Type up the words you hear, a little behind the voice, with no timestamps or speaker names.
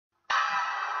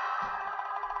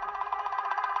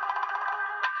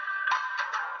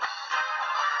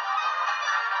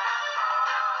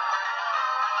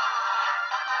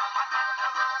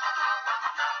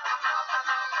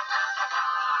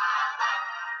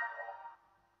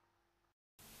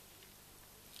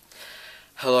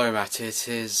Hello Matt, it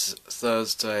is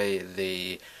Thursday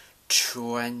the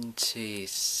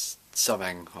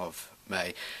 20-something of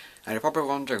May, and you're probably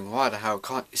wondering why the hell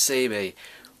can't you see me?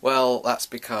 Well, that's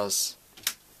because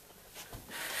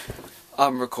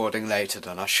I'm recording later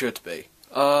than I should be.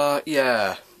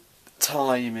 Yeah,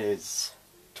 time is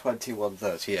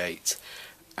 21:38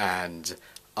 and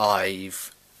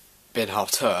I've been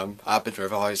half term. I've been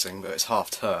revising, but it's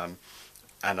half term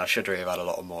and I should really have had a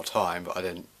lot more time, but I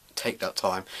didn't take that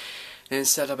time.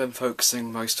 Instead, I've been focusing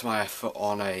most of my effort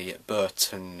on a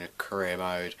Burton career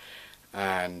mode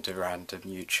and random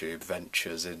YouTube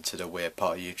ventures into the weird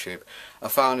part of YouTube. I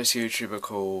found this YouTuber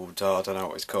called, I don't know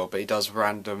what it's called, but he does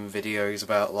random videos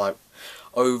about like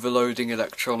overloading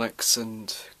electronics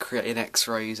and creating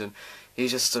X-rays, and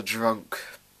he's just a drunk,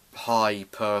 high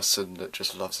person that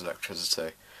just loves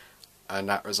electricity, and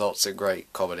that results in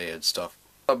great comedy and stuff.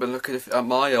 I've been looking at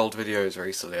my old videos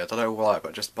recently. I don't know why,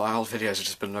 but just my old videos I've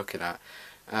just been looking at,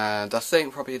 and I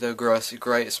think probably the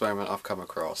greatest moment I've come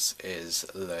across is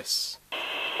this.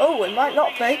 Oh, it might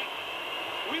not be.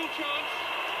 Wheel chance.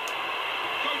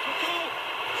 Go for goal.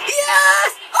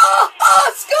 Yes! Oh,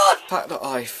 scored! The fact that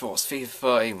I thought FIFA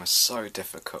 13 was so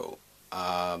difficult,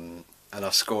 and I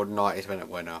scored a 90-minute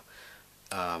winner.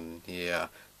 Yeah,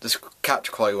 this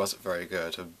capture quality wasn't very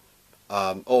good.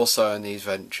 Also in these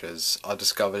ventures, I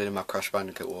discovered in my Crash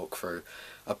Bandicoot walkthrough,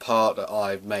 a part that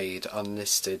I've made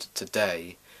unlisted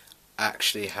today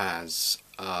actually has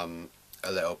a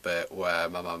little bit where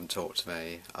my mum talked to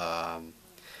me. I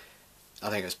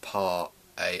think it's part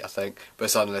 8, but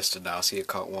it's unlisted now, so you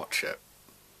can't watch it.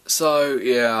 So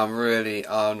yeah,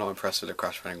 I'm not impressed with the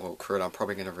Crash Bandicoot walkthrough, and I'm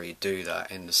probably going to redo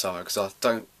that in the summer because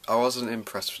I wasn't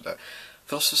impressed with it.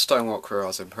 Philosopher's Stone walkthrough I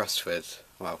was impressed with,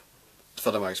 well,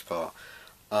 for the most part.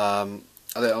 A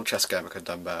little chess game I could have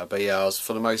done better, but yeah,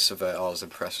 for the most of it I was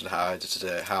impressed with how I did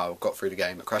it, how I got through the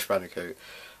game. At Crash Bandicoot,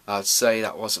 I'd say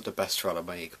that wasn't the best run of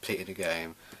me completing the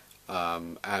game,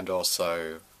 and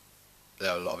also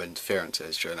there were a lot of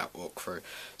interferences during that walkthrough,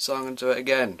 so I'm going to do it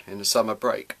again in the summer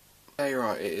break. Okay,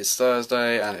 right, it is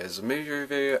Thursday and it is a movie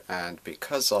review, and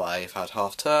because I've had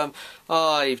half term,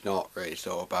 I've not really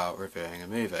thought about reviewing a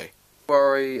movie. Don't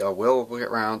worry, I will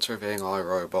get round to reviewing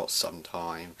iRobot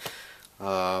sometime.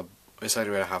 It's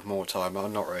only when I have more time.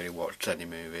 I've not really watched any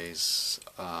movies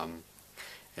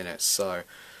in it, so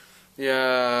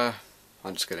yeah,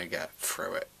 I'm just gonna get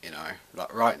through it, you know.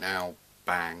 Like right now,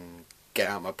 bang, get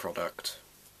out my product.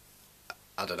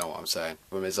 I don't know what I'm saying. The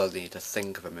problem is I need to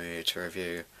think of a movie to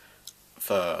review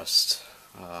first.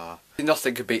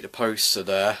 Nothing could beat the poster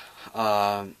there,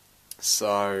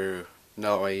 so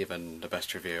not even the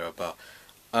best reviewer, but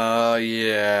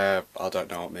yeah, I don't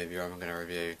know what movie I'm going to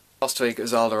review. Last week it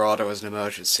was Eldorado as an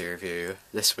emergency review.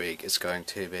 This week it's going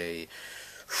to be...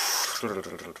 I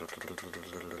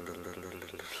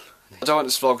don't want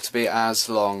this vlog to be as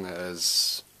long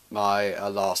as my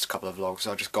last couple of vlogs.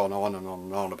 I've just gone on and on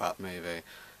and on about the movie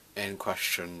in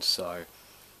question, so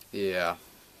yeah.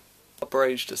 My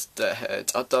brain's just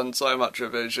dead. I've done so much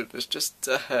revision, it's just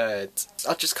dead.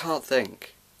 I just can't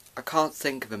think. I can't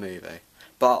think of a movie.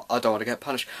 But I don't want to get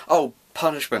punished. Oh,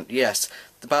 punishment, yes.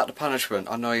 About the punishment,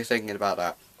 I know you're thinking about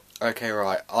that. Okay,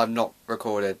 right, I've not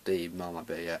recorded the Mama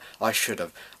bit yet. I should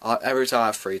have. Every time I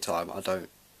have free time, I don't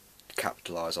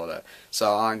capitalise on it.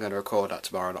 So I'm going to record that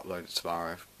tomorrow and upload it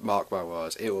tomorrow. Mark my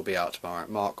words, it will be out tomorrow.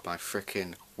 Mark my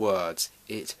freaking words,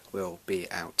 it will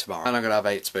be out tomorrow. And I'm going to have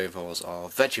 8 spoonfuls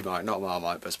of Vegemite, not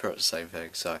Marmite, but it's pretty much the same thing.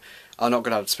 So I'm not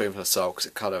going to have a spoonful of salt because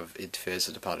it kind of interferes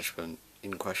with the punishment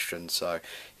in question. So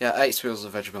yeah, 8 spoonfuls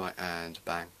of Vegemite and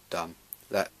bang, done.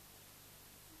 That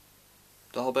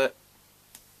The Hobbit.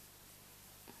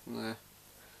 Yeah.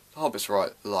 The Hobbit's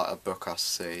right, like a book I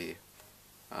see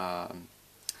up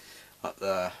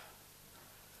there.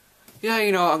 Yeah,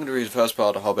 you know what, I'm going to read the first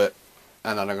part of The Hobbit,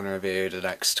 and then I'm going to review the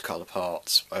next couple of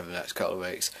parts over the next couple of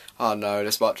weeks. Oh no,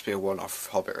 this might just be a one-off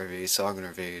Hobbit review, so I'm going to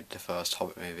review the first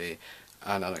Hobbit movie,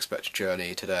 An Unexpected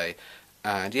Journey, today.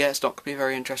 And yeah, it's not going to be a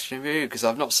very interesting review, because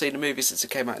I've not seen the movie since it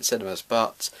came out in cinemas,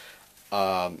 but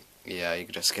yeah, you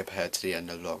can just skip ahead to the end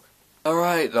of the vlog.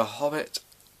 Alright, The Hobbit,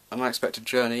 An Unexpected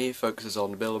Journey focuses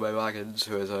on Bilbo Baggins,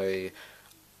 who is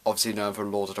obviously known for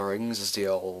Lord of the Rings as the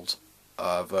old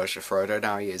version of Frodo.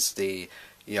 Now he is the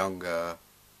younger,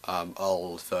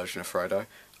 old version of Frodo.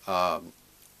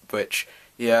 Which,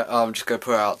 yeah, I'm just going to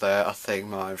put out there, I think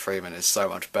Martin Freeman is so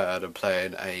much better than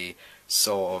playing a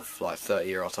sort of like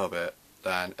 30-year-old Hobbit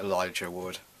than Elijah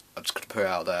Wood. I'm just going to put it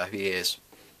out there, he is.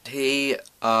 He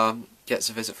gets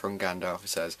a visit from Gandalf, who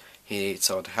says he needs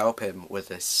someone to help him with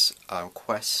this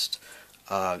quest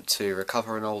to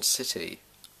recover an old city.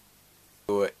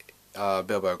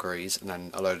 Bilbo agrees, and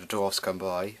then a load of dwarfs come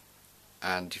by,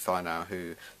 and you find out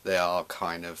who they are,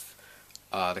 kind of,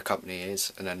 the company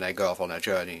is, and then they go off on their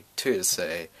journey to the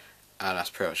city, and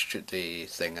that's pretty much the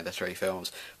thing in the 3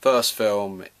 films. First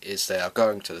film is they are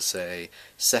going to the city.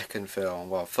 Second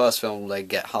film, well, first film they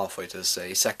get halfway to the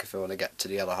city. Second film they get to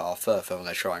the other half. Third film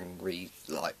they try and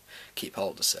keep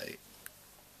hold of the city.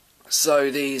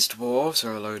 So these dwarves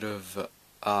are a load of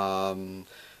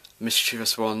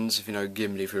mischievous ones. If you know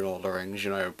Gimli from Lord of the Rings,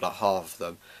 you know like half of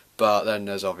them. But then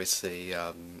there's obviously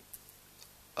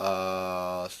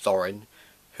Thorin,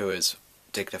 who is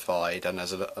dignified, and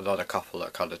there's another couple that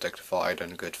are kind of dignified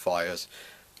and good fighters.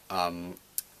 And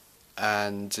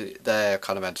they're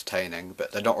kind of entertaining,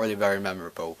 but they're not really very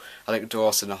memorable. I think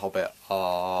Dwarfs and the Hobbit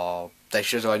they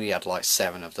should have only had like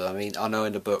 7 of them. I mean, I know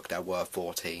in the book there were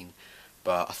 14,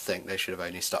 but I think they should have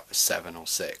only stuck with 7 or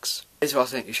 6. Here's what I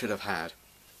think you should have had.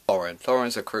 Thorin.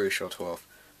 Thorin's a crucial dwarf.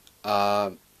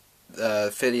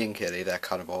 Philly and Killy, they're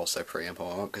kind of also pretty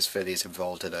important, because Philly's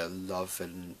involved in a love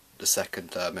in the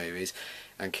second, third movies,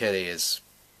 and Killy is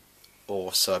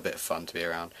also a bit of fun to be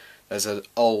around. There's an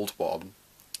old one,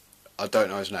 I don't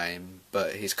know his name,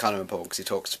 but he's kind of important because he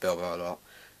talks to Bilbo a lot.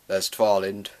 There's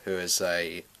Dwalind, who is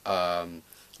a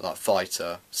like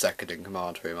fighter, second in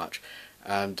command pretty much,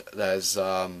 and there's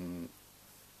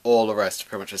all the rest are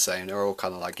pretty much the same. They're all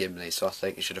kind of like Gimli, so I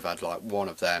think you should have had like one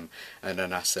of them, and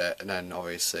then that's it. And then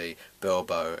obviously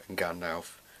Bilbo and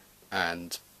Gandalf,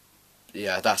 and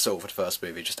yeah, that's all for the first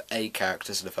movie. Just 8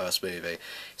 characters in the first movie.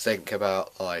 Think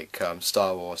about like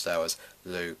Star Wars. There was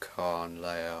Luke, Han,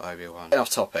 Leia, Obi-Wan. Off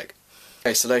topic.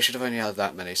 Okay, so they should have only had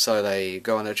that many. So they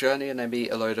go on a journey and they meet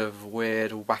a load of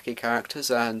weird, wacky characters,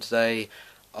 and they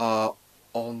are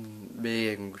on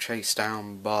being chased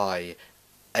down by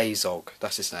Azog,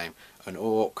 that's his name, an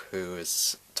orc who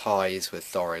has ties with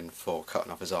Thorin for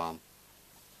cutting off his arm.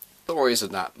 The story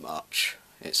isn't that much.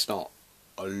 It's not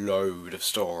a load of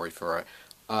story for it.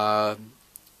 The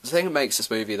thing that makes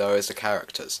this movie though is the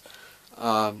characters.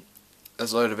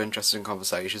 There's a load of interesting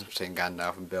conversations between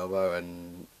Gandalf and Bilbo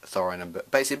and Thorin, and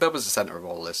basically Bilbo's the centre of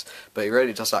all this, but he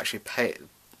really doesn't actually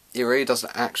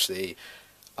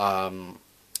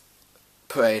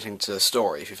put anything to the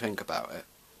story if you think about it.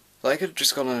 They could have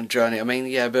just gone on a journey. I mean,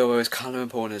 yeah, Bilbo is kind of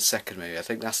important in the second movie. I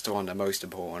think that's the one they're most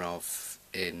important of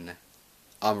in...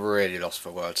 I'm really lost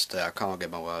for words today, I can't get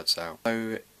my words out.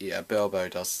 So, yeah, Bilbo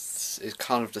is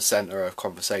kind of the centre of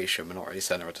conversation, but not really the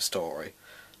centre of the story.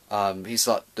 He's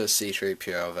like the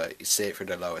C-3PO of it. You see it through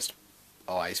the lowest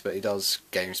eyes, but he does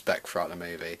gain respect throughout the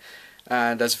movie.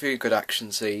 And there's a few good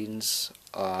action scenes,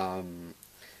 and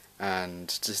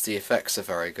just the effects are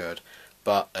very good.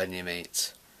 But then you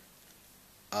meet...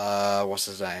 what's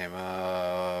his name?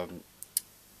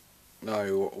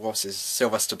 No, what's his...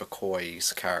 Sylvester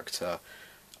McCoy's character.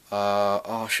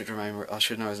 I should remember... I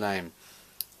should know his name.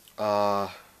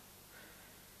 No,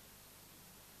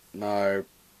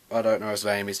 I don't know his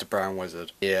name. He's the Brown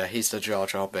Wizard. Yeah, he's the Jar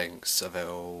Jar Binks of it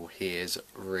all. He is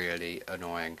really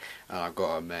annoying, and I've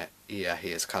got to admit, yeah,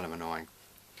 he is kind of annoying.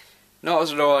 Not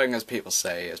as annoying as people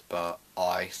say it is, but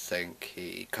I think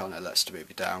he kind of lets the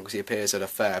movie down, because he appears in a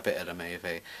fair bit of the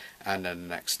movie, and then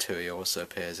the next 2 he also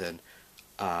appears in,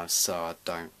 so I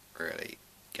don't really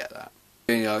get that.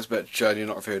 You know, it's a bit of a journey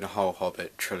not reviewing the whole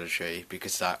Hobbit trilogy,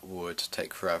 because that would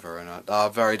take forever, and there are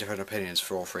very different opinions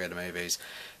for all 3 of the movies.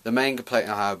 The main complaint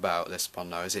I have about this one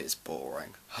though is it's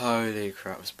boring. Holy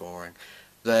crap, it's boring.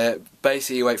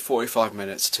 Basically you wait 45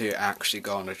 minutes to actually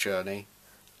go on a journey.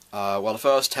 Well, the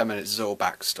first 10 minutes is all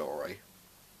backstory.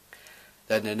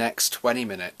 Then the next 20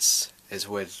 minutes is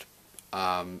with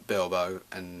Bilbo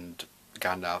and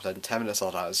Gandalf. Then 10 minutes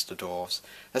of that is the dwarves.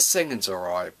 The singing's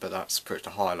alright, but that's pretty to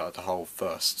highlight the whole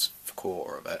first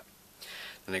quarter of it.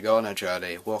 Then they go on a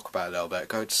journey, walk about a little bit,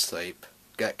 go to sleep,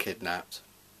 get kidnapped,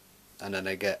 and then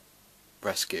they get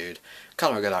rescued.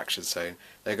 Kind of a good action scene.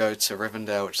 They go to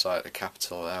Rivendell, which is like the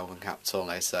capital, the Elven capital,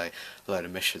 and they say a load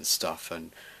of mission stuff,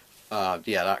 and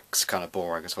yeah, that's kind of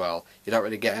boring as well. You don't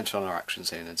really get into another action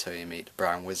scene until you meet the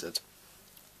Brown Wizard,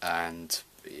 and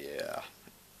yeah,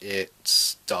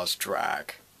 it does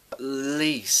drag. At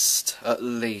least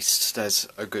there's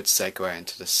a good segue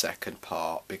into the second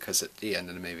part, because at the end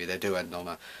of the movie they do end on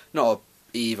a, not an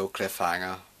evil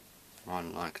cliffhanger,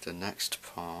 unlike the next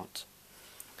part.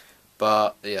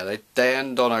 But yeah, they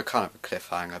end on a kind of a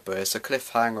cliffhanger, but it's a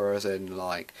cliffhanger as in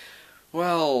like,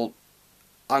 well,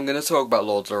 I'm going to talk about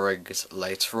Lord of the Rings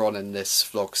later on in this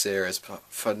vlog series, but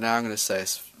for now I'm going to say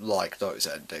it's like those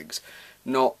endings.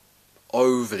 Not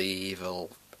overly evil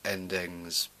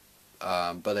endings,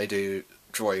 but they do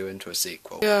draw you into a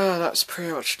sequel. Yeah, that's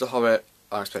pretty much The Hobbit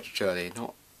Unexpected Journey.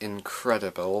 Not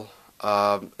incredible.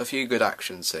 A few good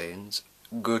action scenes,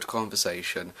 good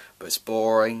conversation, but it's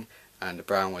boring, and the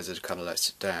Brown Wizard kind of lets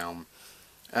it down.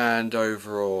 And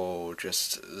overall,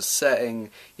 just the setting,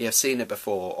 you've seen it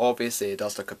before. Obviously, it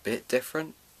does look a bit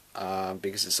different,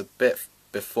 because it's a bit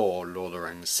before Lord of the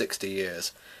Rings, 60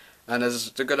 years. And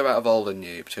there's a good amount of old and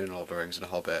new between Lord of the Rings and The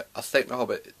Hobbit. I think The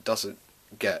Hobbit doesn't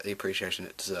get the appreciation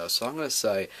it deserves, so I'm going to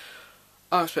say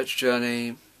Unexpected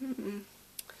Journey,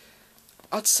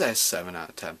 I'd say a 7 out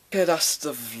of 10. Okay, that's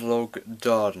the vlog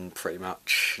done, pretty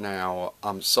much. Now,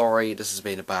 I'm sorry this has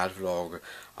been a bad vlog.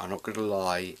 I'm not going to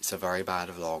lie, it's a very bad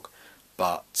vlog.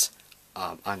 But,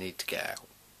 I need to get out.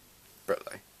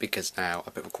 Really. Because now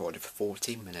I've been recording for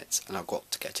 14 minutes and I've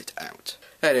got to get it out.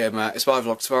 Anyway, it's my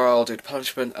vlog tomorrow. I'll do the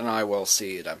punishment and I will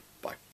see you then. Bye.